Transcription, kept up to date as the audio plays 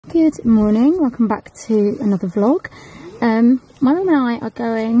Good morning, welcome back to another vlog. My mum and I are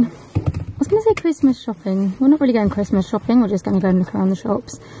going, I was going to say Christmas shopping. We're not really going Christmas shopping, we're just going to go and look around the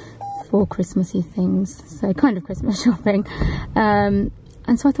shops for Christmassy things. So kind of Christmas shopping.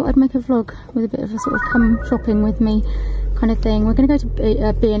 And so I thought I'd make a vlog with a bit of a sort of come shopping with me kind of thing. We're going to go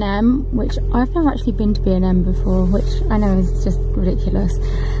to B&M, which I've never actually been to B&M before, which I know is just ridiculous.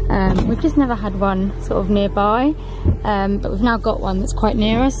 We've just never had one sort of nearby, but we've now got one that's quite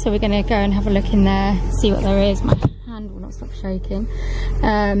near us, so we're going to go and have a look in there, see what there is. My hand will not stop shaking. So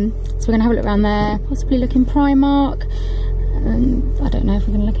we're going to have a look around there, possibly look in Primark. I don't know if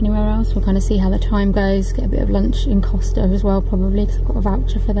we're going to look anywhere else. We'll kind of see how the time goes, get a bit of lunch in Costa as well probably, because I've got a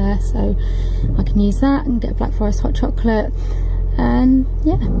voucher for there, so I can use that and get Black Forest hot chocolate. And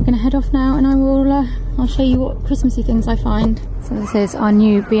yeah, we're going to head off now, and I will I'll show you what Christmassy things I find. So this is our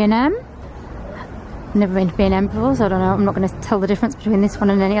new B&M. Never been to B&M before, so I don't know, I'm not going to tell the difference between this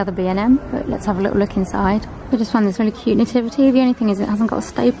one and any other B&M, but let's have a little look inside. I just found this really cute nativity. The only thing is it hasn't got a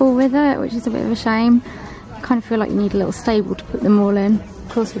staple with it, which is a bit of a shame. I kind of feel like you need a little stable to put them all in. Of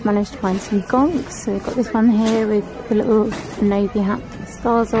course, we've managed to find some gonks. So we've got this one here with the little navy hat with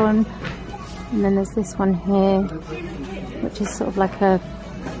stars on, and then there's this one here, which is sort of like a,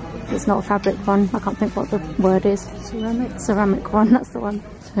 it's not a fabric one, I can't think what the word is. Ceramic one, that's the one.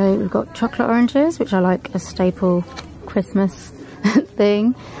 So we've got chocolate oranges, which are like a staple Christmas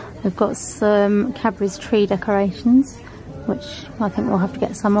thing. We've got some Cadbury's tree decorations, which I think we'll have to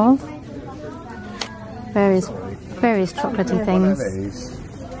get some of. Various chocolatey things.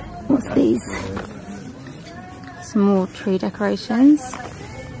 What's these? Some more tree decorations.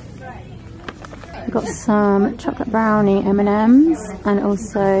 We've got some chocolate brownie M&Ms and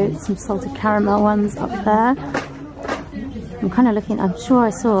also some salted caramel ones up there. I'm kind of looking, I'm sure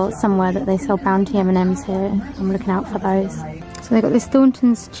I saw somewhere that they sell Bounty M&Ms here. I'm looking out for those. So they've got this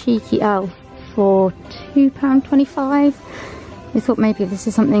Thornton's Cheeky Elf for £2.25. We thought maybe this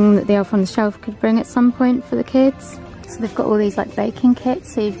is something that the elf on the shelf could bring at some point for the kids. So they've got all these like baking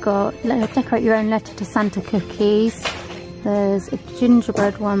kits. So you've got decorate your own letter to Santa cookies. There's a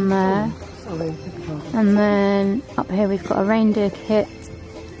gingerbread one there. And then up here we've got a reindeer kit.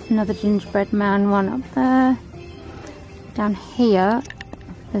 Another gingerbread man one up there. Down here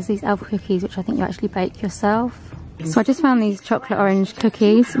there's these elf cookies, which I think you actually bake yourself. So I just found these chocolate orange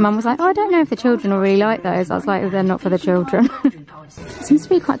cookies. Mum was like, oh, I don't know if the children will really like those. I was like, oh, they're not for the children. It seems to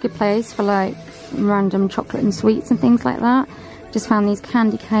be quite a good place for like random chocolate and sweets and things like that. Just found these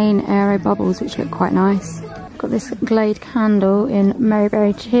candy cane aero bubbles, which look quite nice. Got this Glade candle in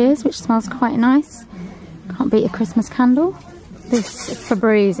Maryberry Cheers, which smells quite nice. Can't beat a Christmas candle. This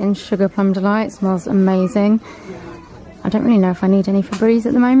Febreze in Sugar Plum Delight smells amazing. I don't really know if I need any Febreze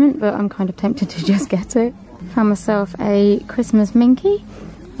at the moment, but I'm kind of tempted to just get it. Found myself a Christmas minky.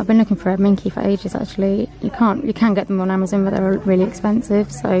 I've been looking for a minky for ages actually. You can get them on Amazon, but they're really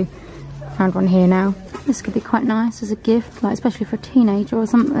expensive, so I found one here now. This could be quite nice as a gift, like especially for a teenager or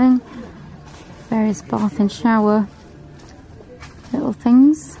something. Various bath and shower little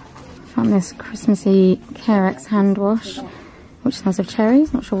things. Found this Christmassy Carex hand wash, which smells of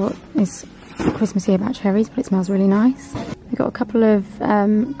cherries. Not sure what is Christmassy about cherries, but it smells really nice. We've got a couple of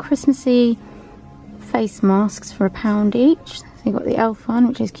Christmassy face masks for £1 each. So you've got the elf one,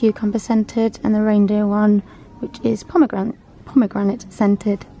 which is cucumber scented, and the reindeer one, which is pomegranate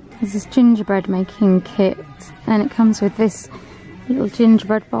scented. There's this gingerbread making kit, and it comes with this little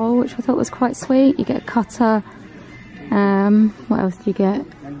gingerbread bowl, which I thought was quite sweet. You get a cutter. What else do you get?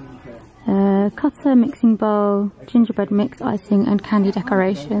 Cutter, mixing bowl, gingerbread mix, icing, and candy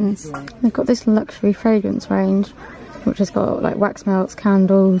decorations. We've got this luxury fragrance range, which has got like wax melts,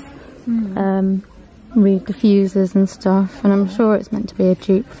 candles, reed diffusers and stuff, and I'm sure it's meant to be a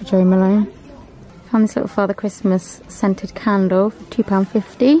dupe for Jo Malone. Found this little Father Christmas scented candle for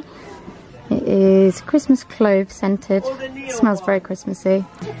 £2.50. It is Christmas clove scented. It smells very Christmassy.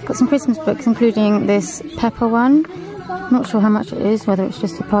 Got some Christmas books, including this pepper one. Not sure how much it is, whether it's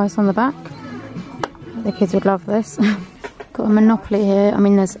just the price on the back. The kids would love this. Got a Monopoly here. I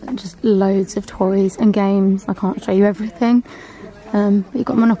mean, there's just loads of toys and games. I can't show you everything. But you've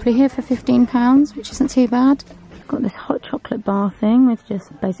got Monopoly here for £15, which isn't too bad. Got this hot chocolate bar thing with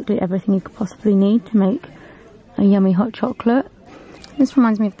just basically everything you could possibly need to make a yummy hot chocolate. This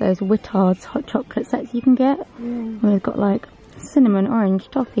reminds me of those Whittards hot chocolate sets you can get. Where they've got like cinnamon, orange,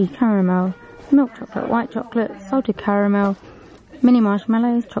 toffee, caramel, milk chocolate, white chocolate, salted caramel, mini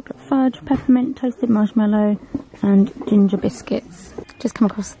marshmallows, chocolate fudge, peppermint, toasted marshmallow, and ginger biscuits. Just come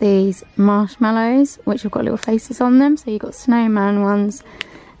across these marshmallows, which have got little faces on them. So you've got snowman ones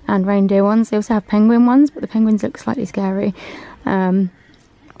and reindeer ones. They also have penguin ones, but the penguins look slightly scary.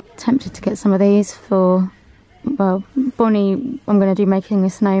 tempted to get some of these for, well, Bonnie, I'm going to do making a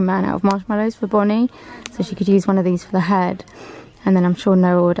snowman out of marshmallows for Bonnie, so she could use one of these for the head. And then I'm sure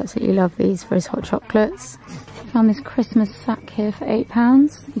Noah would absolutely love these for his hot chocolates. Found this Christmas sack here for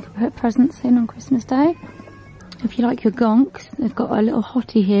 £8. You can put presents in on Christmas Day. If you like your gonks, they've got a little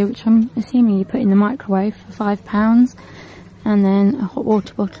hottie here, which I'm assuming you put in the microwave for £5. And then a hot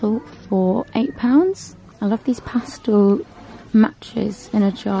water bottle for £8. I love these pastel matches in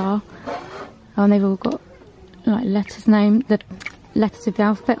a jar. Oh, and they've all got like the letters of the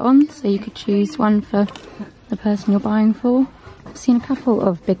alphabet on, so you could choose one for the person you're buying for. I've seen a couple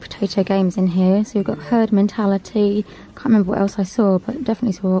of big potato games in here. So we've got Herd Mentality. Can't remember what else I saw, but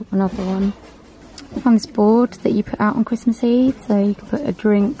definitely saw another one. I found this board that you put out on Christmas Eve, so you can put a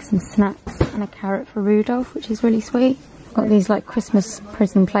drink, some snacks and a carrot for Rudolph, which is really sweet. I've got these like Christmas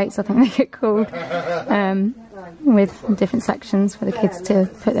prison plates, I think they get called, with different sections for the kids to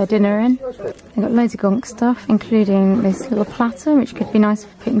put their dinner in. They've got loads of gonk stuff, including this little platter, which could be nice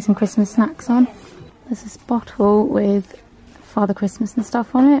for putting some Christmas snacks on. There's this bottle with Father Christmas and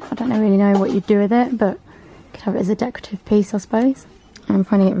stuff on it. I don't really know what you'd do with it, but you could have it as a decorative piece, I suppose. I'm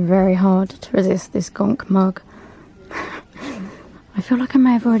finding it very hard to resist this gonk mug. I feel like I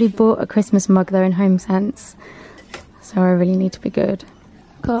may have already bought a Christmas mug though in Home Sense, so I really need to be good.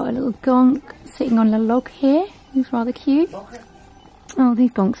 Got a little gonk sitting on a log here. He's rather cute. Oh,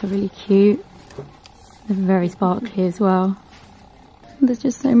 these gonks are really cute. They're very sparkly as well. There's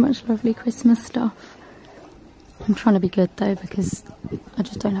just so much lovely Christmas stuff. I'm trying to be good though, because I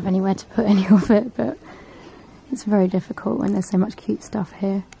just don't have anywhere to put any of it, but it's very difficult when there's so much cute stuff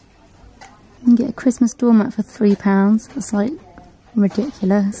here. You can get a Christmas doormat for £3. That's like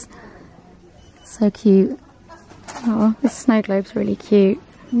ridiculous. So cute. Oh, this snow globe's really cute.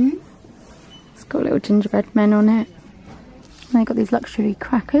 It's got little gingerbread men on it. And they got these luxury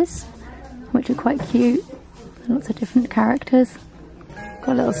crackers, which are quite cute. Lots of different characters.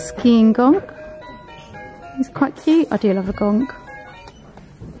 Got a little skiing gonk. He's quite cute. I do love a gonk.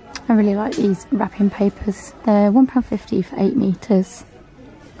 I really like these wrapping papers. They're £1.50 for 8 metres.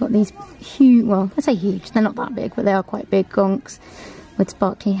 Got these huge, well, I say huge, they're not that big, but they are quite big gonks with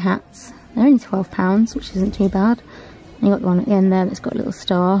sparkly hats. They're only £12, which isn't too bad. And you got the one at the end there that's got a little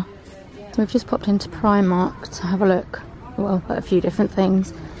star. So we've just popped into Primark to have a look, well, at a few different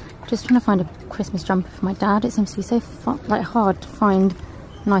things. Just trying to find a Christmas jumper for my dad. It seems to be so hard to find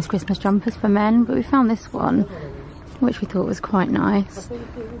nice Christmas jumpers for men, but we found this one, which we thought was quite nice.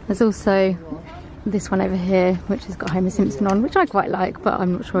 There's also this one over here, which has got Homer Simpson on, which I quite like, but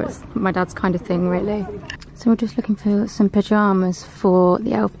I'm not sure it's my dad's kind of thing, really. So we're just looking for some pyjamas for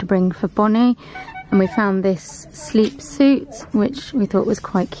the elf to bring for Bonnie, and we found this sleep suit, which we thought was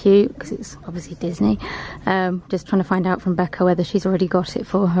quite cute, because it's obviously Disney. Just trying to find out from Becca whether she's already got it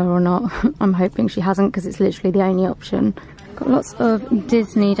for her or not. I'm hoping she hasn't, because it's literally the only option. Got lots of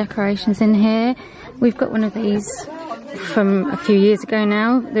Disney decorations in here. We've got one of these from a few years ago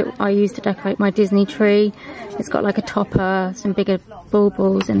now that I used to decorate my Disney tree. It's got like a topper, some bigger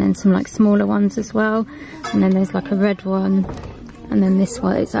baubles, and then some like smaller ones as well. And then there's like a red one, and then this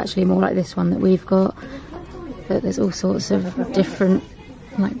one, it's actually more like this one that we've got. But there's all sorts of different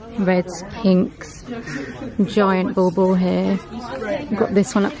like reds, pinks, giant bauble here. We've got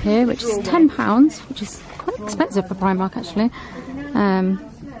this one up here, which is £10, which is quite expensive for Primark actually.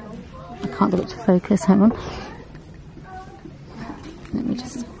 I can't get it to focus, hang on.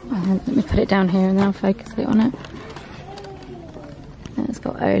 Let me put it down here and then I'll focus it on it. And it's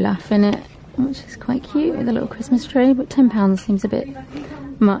got Olaf in it, which is quite cute with a little Christmas tree, but £10 seems a bit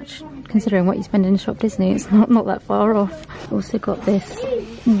much considering what you spend in Shop Disney. It's not that far off. Also got this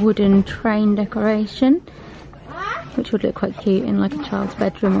wooden train decoration, which would look quite cute in like a child's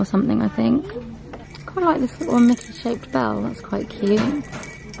bedroom or something, I think. Quite like this little Mickey shaped bell, that's quite cute.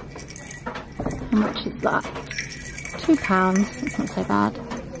 How much is that? £2, it's not so bad.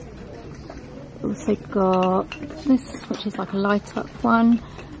 Also got this, which is like a light up one.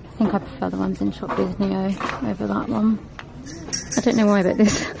 I think I prefer the ones in Shop Disney over that one. I don't know why, but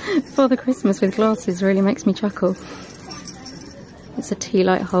this Father Christmas with glasses really makes me chuckle. It's a tea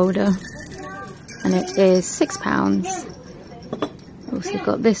light holder and it is £6. Also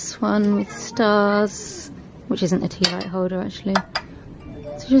got this one with stars, which isn't a tea light holder actually.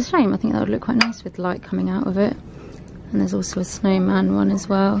 It's just a shame, I think that would look quite nice with light coming out of it. And there's also a snowman one as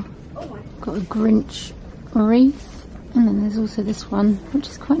well. Got a Grinch wreath, and then there's also this one, which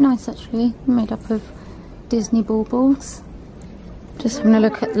is quite nice actually, made up of Disney baubles. Just having a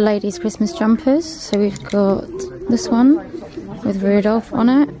look at the ladies' Christmas jumpers. So we've got this one with Rudolph on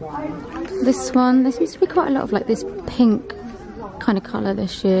it. This one, there seems to be quite a lot of like this pink kind of colour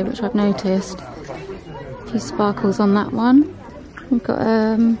this year, which I've noticed. A few sparkles on that one. We've got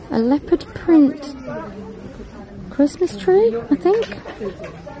a leopard print Christmas tree, I think.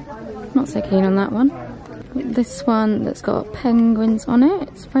 Not so keen on that one. This one that's got penguins on it.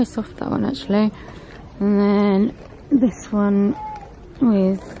 It's very soft, that one actually. And then this one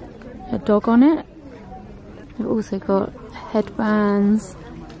with a dog on it. We've also got headbands,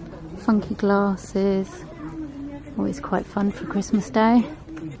 funky glasses. Always quite fun for Christmas Day.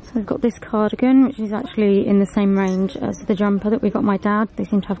 So we've got this cardigan, which is actually in the same range as the jumper that we got my dad. They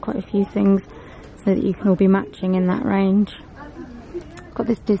seem to have quite a few things so that you can all be matching in that range. Got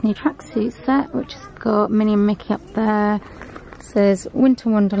this Disney tracksuit set, which has got Minnie and Mickey up there. It says Winter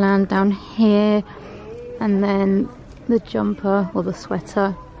Wonderland down here, and then the jumper or the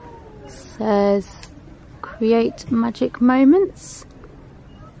sweater says Create Magic Moments,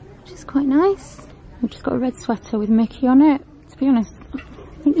 which is quite nice. We've just got a red sweater with Mickey on it. To be honest,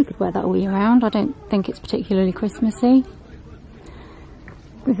 I think you could wear that all year round. I don't think it's particularly Christmassy.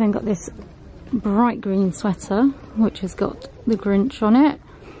 We've then got this bright green sweater, which has got the Grinch on it.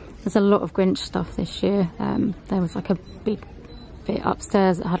 There's a lot of Grinch stuff this year. There was like a big bit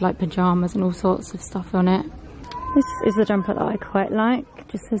upstairs that had like pyjamas and all sorts of stuff on it. This is the jumper that I quite like. It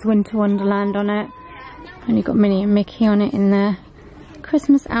just says Winter Wonderland on it. And you've got Minnie and Mickey on it in their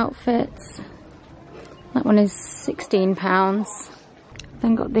Christmas outfits. That one is £16.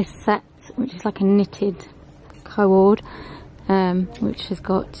 Then got this set, which is like a knitted cord, which has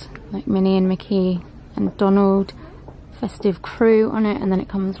got like Minnie and Mickey and Donald festive crew on it, and then it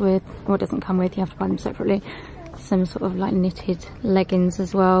comes with, or it doesn't come with, you have to buy them separately, some sort of like knitted leggings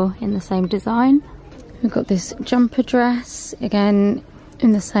as well in the same design. We've got this jumper dress, again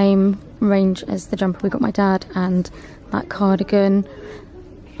in the same range as the jumper we got my dad, and that cardigan.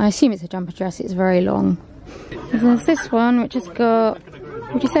 I assume it's a jumper dress, it's very long. And there's this one which has got,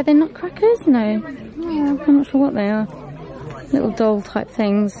 would you say they're nutcrackers? No, I'm not sure what they are. Little doll type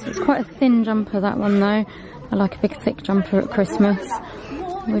things. It's quite a thin jumper, that one though. I like a big thick jumper at Christmas.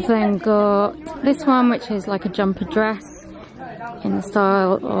 We've then got this one, which is like a jumper dress in the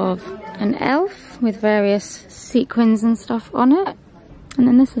style of an elf with various sequins and stuff on it. And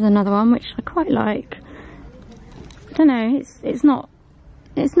then this is another one which I quite like. I don't know, it's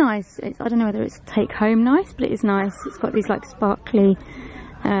nice. I don't know whether it's take home nice, but it is nice. It's got these like sparkly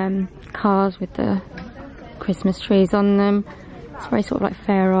cars with the Christmas trees on them. It's very sort of like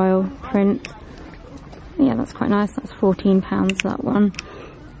Fair Isle print. Yeah, that's quite nice. That's £14, that one.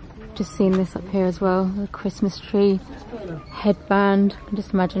 Just seen this up here as well, the Christmas tree headband. I can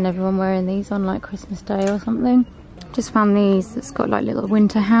just imagine everyone wearing these on like Christmas Day or something. Just found these that's got like little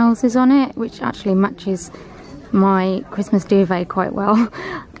winter houses on it, which actually matches my Christmas duvet quite well.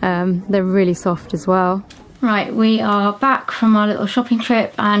 They're really soft as well. Right, we are back from our little shopping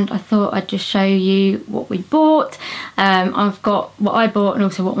trip, and I thought I'd just show you what we bought. I've got what I bought and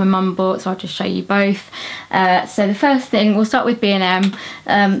also what my mum bought, so I'll just show you both. So the first thing, we'll start with B&M.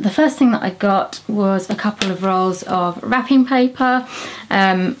 The first thing that I got was a couple of rolls of wrapping paper.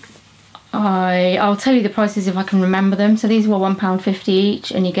 I'll tell you the prices if I can remember them. So these were £1.50 each,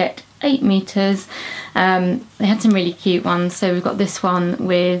 and you get 8 metres. They had some really cute ones. So we've got this one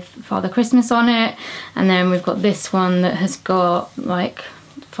with Father Christmas on it, and then we've got this one that has got like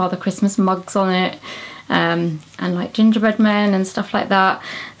Father Christmas mugs on it, and like gingerbread men and stuff like that.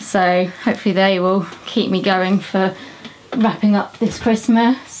 So hopefully they will keep me going for wrapping up this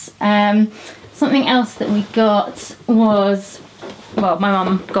Christmas. Something else that we got was, well, my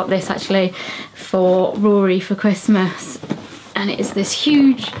mum got this actually for Rory for Christmas, and it is this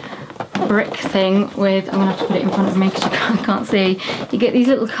huge brick thing with, I'm gonna have to put it in front of me because I can't see. You get these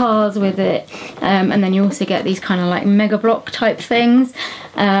little cars with it, and then you also get these kind of like mega block type things,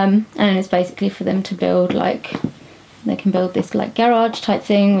 and it's basically for them to build, like they can build this like garage type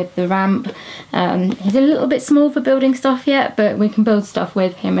thing with the ramp. He's a little bit small for building stuff yet, but we can build stuff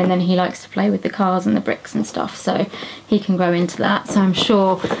with him, and then he likes to play with the cars and the bricks and stuff, so he can grow into that. So I'm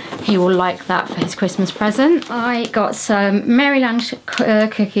sure he will like that for his Christmas present. I got some Maryland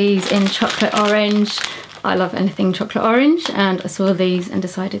cookies in chocolate orange. I love anything chocolate orange, and I saw these and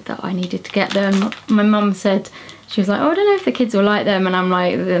decided that I needed to get them. My mum said, she was like, oh, I don't know if the kids will like them, and I'm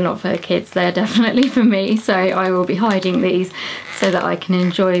like, they're not for the kids, they're definitely for me, so I will be hiding these so that I can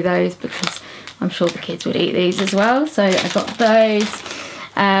enjoy those, because I'm sure the kids would eat these as well. So I got those.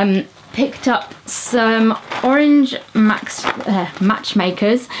 Picked up some orange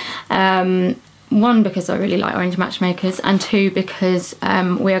matchmakers. One, because I really like orange matchmakers, and two, because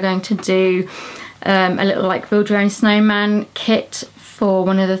we are going to do a little like build your own snowman kit for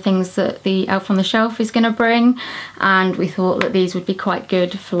one of the things that the Elf on the Shelf is going to bring, and we thought that these would be quite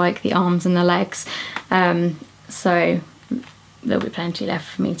good for like the arms and the legs. So there'll be plenty left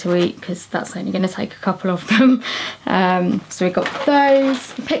for me to eat because that's only going to take a couple of them. So we got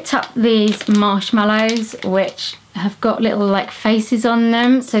those. Picked up these marshmallows, which have got little like faces on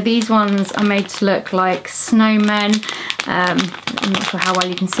them. So these ones are made to look like snowmen. I'm not sure how well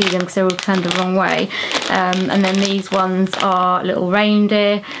you can see them because they're all turned the wrong way. And then these ones are little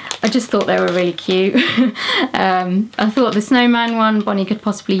reindeer. I just thought they were really cute. I thought the snowman one Bonnie could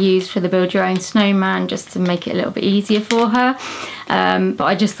possibly use for the build your own snowman, just to make it a little bit easier for her. But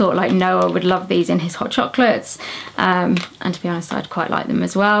I just thought like Noah would love these in his hot chocolates, and to be honest I'd quite like them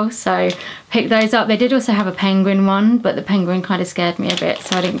as well, so picked those up. They did also have a penguin one, but the penguin kind of scared me a bit,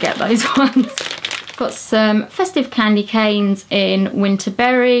 so I didn't get those ones. Got some festive candy canes in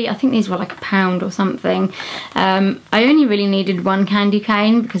Winterberry. I think these were like £1 or something. I only really needed one candy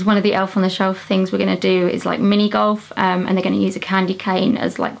cane because one of the Elf on the Shelf things we're going to do is like mini golf, and they're going to use a candy cane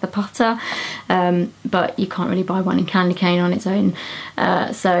as like the putter, but you can't really buy one in candy cane on its own,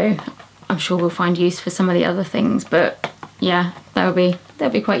 so I'm sure we'll find use for some of the other things, but yeah, they'll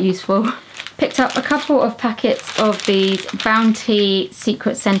be quite useful. Picked up a couple of packets of these Bounty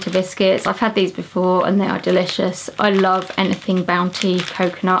Secret Centre biscuits. I've had these before and they are delicious. I love anything Bounty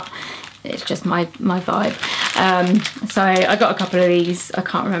coconut. It's just my vibe. So I got a couple of these. I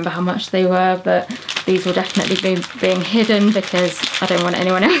can't remember how much they were, but these will definitely be being hidden because I don't want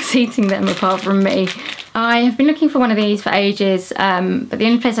anyone else eating them apart from me. I have been looking for one of these for ages, but the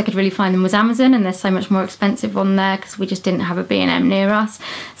only place I could really find them was Amazon, and they're so much more expensive on there because we just didn't have a B&M near us.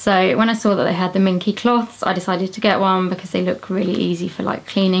 So when I saw that they had the minky cloths, I decided to get one because they look really easy for like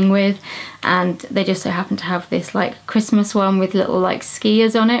cleaning with, and they just so happen to have this like Christmas one with little like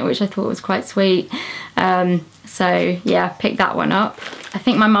skiers on it, which I thought was quite sweet. So yeah, picked that one up. I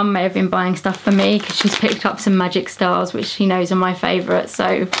think my mum may have been buying stuff for me because she's picked up some Magic Stars, which she knows are my favourite,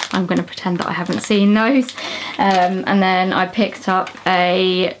 so I'm going to pretend that I haven't seen those. And then I picked up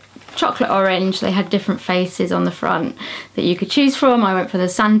a chocolate orange. They had different faces on the front that you could choose from. I went for the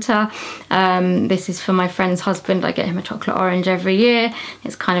Santa. This is for my friend's husband. I get him a chocolate orange every year.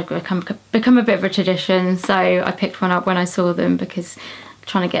 It's kind of become a bit of a tradition, so I picked one up when I saw them because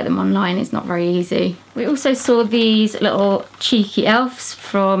trying to get them online is not very easy. We also saw these little cheeky elves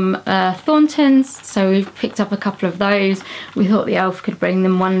from Thornton's, so we've picked up a couple of those. We thought the elf could bring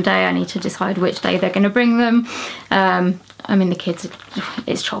them one day. I need to decide which day they're going to bring them. I mean, the kids,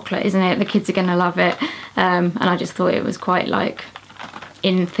 it's chocolate, isn't it? The kids are going to love it, and I just thought it was quite like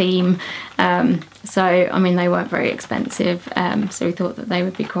in theme. So I mean, they weren't very expensive, so we thought that they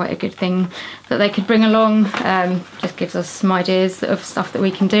would be quite a good thing that they could bring along. Just gives us some ideas of stuff that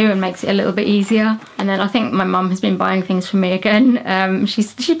we can do and makes it a little bit easier. And then I think my mum has been buying things for me again.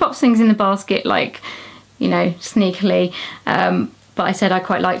 She pops things in the basket like, you know, sneakily, but I said I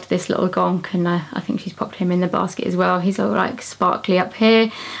quite liked this little gonk, and I think she's popped him in the basket as well. He's all like sparkly up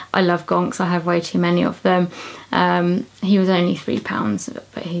here. I love gonks, I have way too many of them. He was only £3,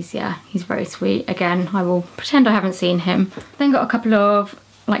 but he's very sweet. Again, I will pretend I haven't seen him. Then got a couple of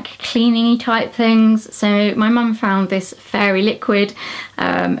like cleaning-y type things. So my mum found this fairy liquid,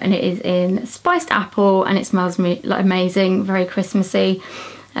 and it is in spiced apple, and it smells like amazing, very Christmassy.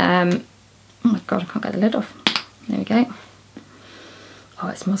 Oh my god, I can't get the lid off. There we go. Oh,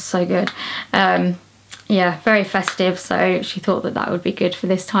 it smells so good. Yeah, very festive, so she thought that that would be good for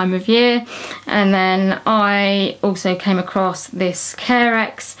this time of year. And then I also came across this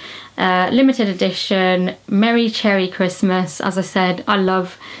Carex limited edition Merry Cherry Christmas. As I said,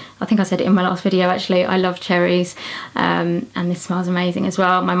 I think I said it in my last video actually, I love cherries, and this smells amazing as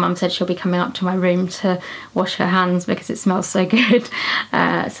well. My mum said she'll be coming up to my room to wash her hands because it smells so good.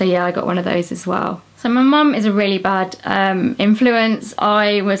 So yeah, I got one of those as well. So my mum is a really bad influence.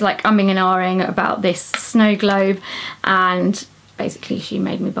 I was like umming and ahhing about this snow globe, and basically she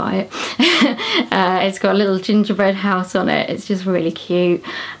made me buy it. It's got a little gingerbread house on it. It's just really cute.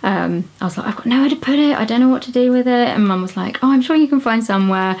 I was like, I've got nowhere to put it. I don't know what to do with it. And Mum was like, oh, I'm sure you can find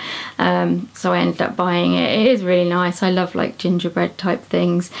somewhere. So I ended up buying it. It is really nice. I love like gingerbread type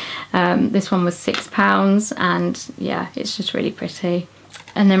things. This one was £6, and yeah, it's just really pretty.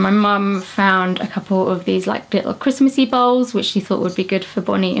 And then my mum found a couple of these like little Christmassy bowls, which she thought would be good for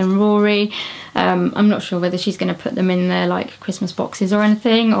Bonnie and Rory. I'm not sure whether she's going to put them in their like Christmas boxes or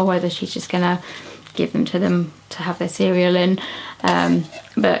anything, or whether she's just going to give them to them to have their cereal in.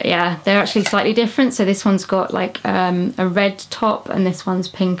 But yeah, they're actually slightly different. So this one's got like a red top, and this one's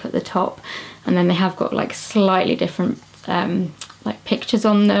pink at the top. And then they have got like slightly different like pictures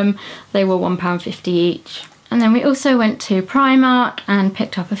on them. They were £1.50 each. And then we also went to Primark and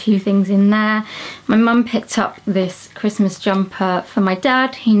picked up a few things in there. My mum picked up this Christmas jumper for my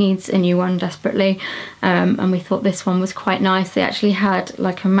dad. He needs a new one desperately, and we thought this one was quite nice. They actually had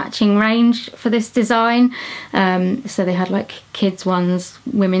like a matching range for this design. So they had like kids ones,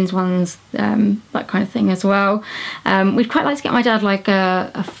 women's ones, that kind of thing as well. We'd quite like to get my dad like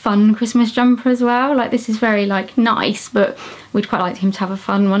a fun Christmas jumper as well. Like this is very like nice, but we'd quite like him to have a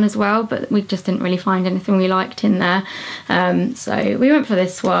fun one as well, but we just didn't really find anything we liked in there. So we went for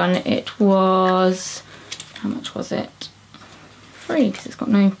this one. It was, how much was it? Free, because it's got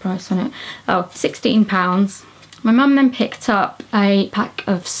no price on it. Oh, £16. My mum then picked up a pack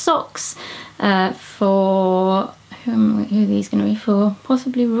of socks for, who are these going to be for?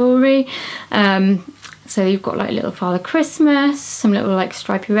 Possibly Rory. So you've got like little Father Christmas, some little like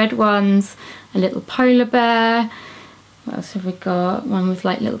stripy red ones, a little polar bear. What else have we got? One with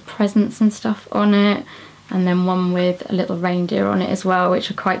like little presents and stuff on it, and then one with a little reindeer on it as well, which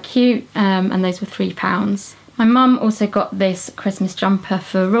are quite cute, and those were £3. My mum also got this Christmas jumper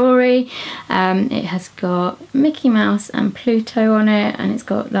for Rory. It has got Mickey Mouse and Pluto on it, and it's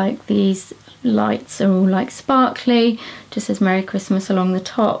got like these lights are all like sparkly, just says Merry Christmas along the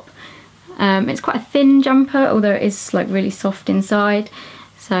top. It's quite a thin jumper, although it is like really soft inside,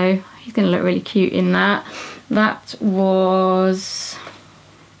 so he's going to look really cute in that. That one was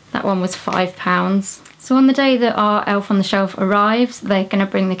 £5. So on the day that our Elf on the Shelf arrives, they're going to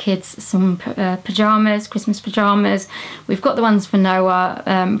bring the kids some pyjamas, Christmas pyjamas. We've got the ones for Noah,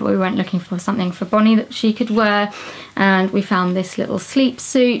 but we went looking for something for Bonnie that she could wear, and we found this little sleep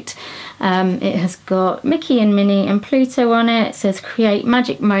suit. It has got Mickey and Minnie and Pluto on it. It says create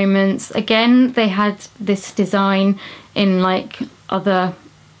magic moments. Again, they had this design in like other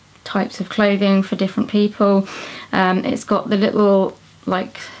types of clothing for different people. It's got the little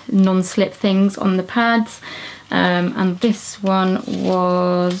like non-slip things on the pads, and this one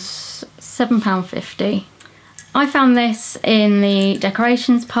was £7.50. I found this in the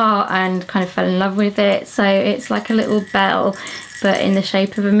decorations part and kind of fell in love with it. So it's like a little bell but in the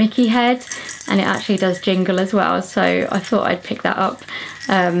shape of a Mickey head, and it actually does jingle as well, so I thought I'd pick that up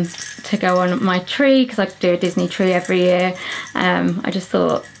to go on my tree, because I do a Disney tree every year. I just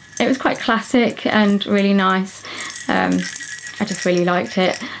thought it was quite classic and really nice. I just really liked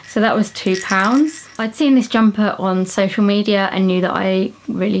it. So that was £2. I'd seen this jumper on social media and knew that I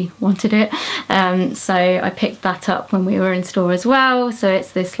really wanted it. So I picked that up when we were in store as well. So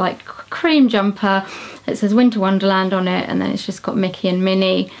it's this like cream jumper. It says Winter Wonderland on it, and then it's just got Mickey and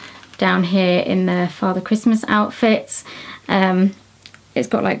Minnie down here in their Father Christmas outfits. It's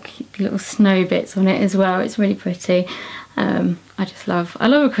got like little snow bits on it as well. It's really pretty. I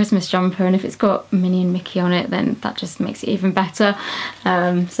love a Christmas jumper, and if it's got Minnie and Mickey on it, then that just makes it even better.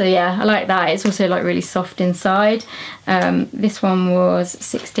 So yeah, I like that. It's also like really soft inside. This one was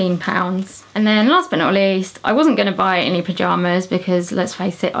 £16. And then last but not least, I wasn't going to buy any pyjamas because, let's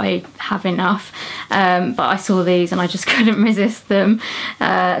face it, I have enough, but I saw these and I just couldn't resist them.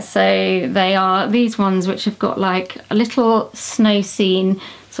 So they are these ones which have got like a little snow scene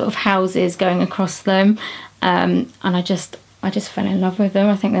sort of houses going across them, and I just fell in love with them.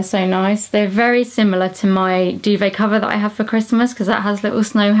 I think they're so nice. They're very similar to my duvet cover that I have for Christmas, because that has little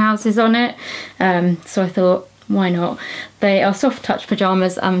snow houses on it. So I thought, why not? They are soft touch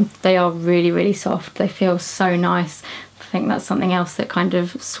pyjamas, and they are really, really soft. They feel so nice. I think that's something else that kind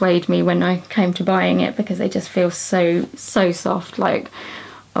of swayed me when I came to buying it, because they just feel so soft. Like,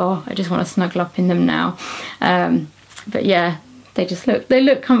 oh, I just want to snuggle up in them now. But yeah, they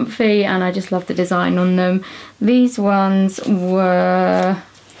look comfy, and I just love the design on them. These ones were,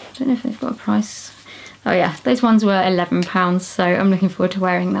 I don't know if they've got a price. Oh yeah, those ones were £11, so I'm looking forward to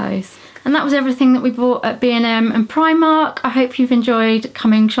wearing those. And that was everything that we bought at B&M and Primark. I hope you've enjoyed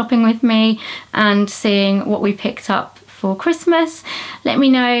coming shopping with me and seeing what we picked up for Christmas. Let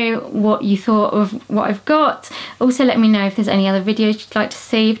me know what you thought of what I've got. Also let me know if there's any other videos you'd like to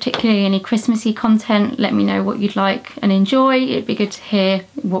see, particularly any Christmassy content. Let me know what you'd like and enjoy. It'd be good to hear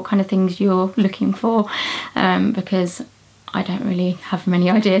what kind of things you're looking for, because I don't really have many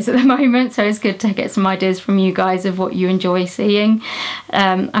ideas at the moment, so it's good to get some ideas from you guys of what you enjoy seeing.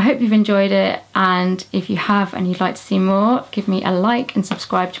 I hope you've enjoyed it, and if you have and you'd like to see more, give me a like and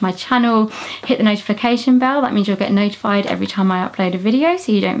subscribe to my channel. Hit the notification bell, that means you'll get notified every time I upload a video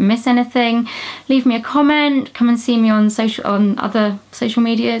so you don't miss anything. Leave me a comment, come and see me on other social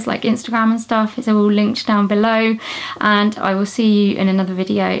medias like Instagram and stuff. It's all linked down below, and I will see you in another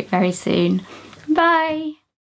video very soon. Bye!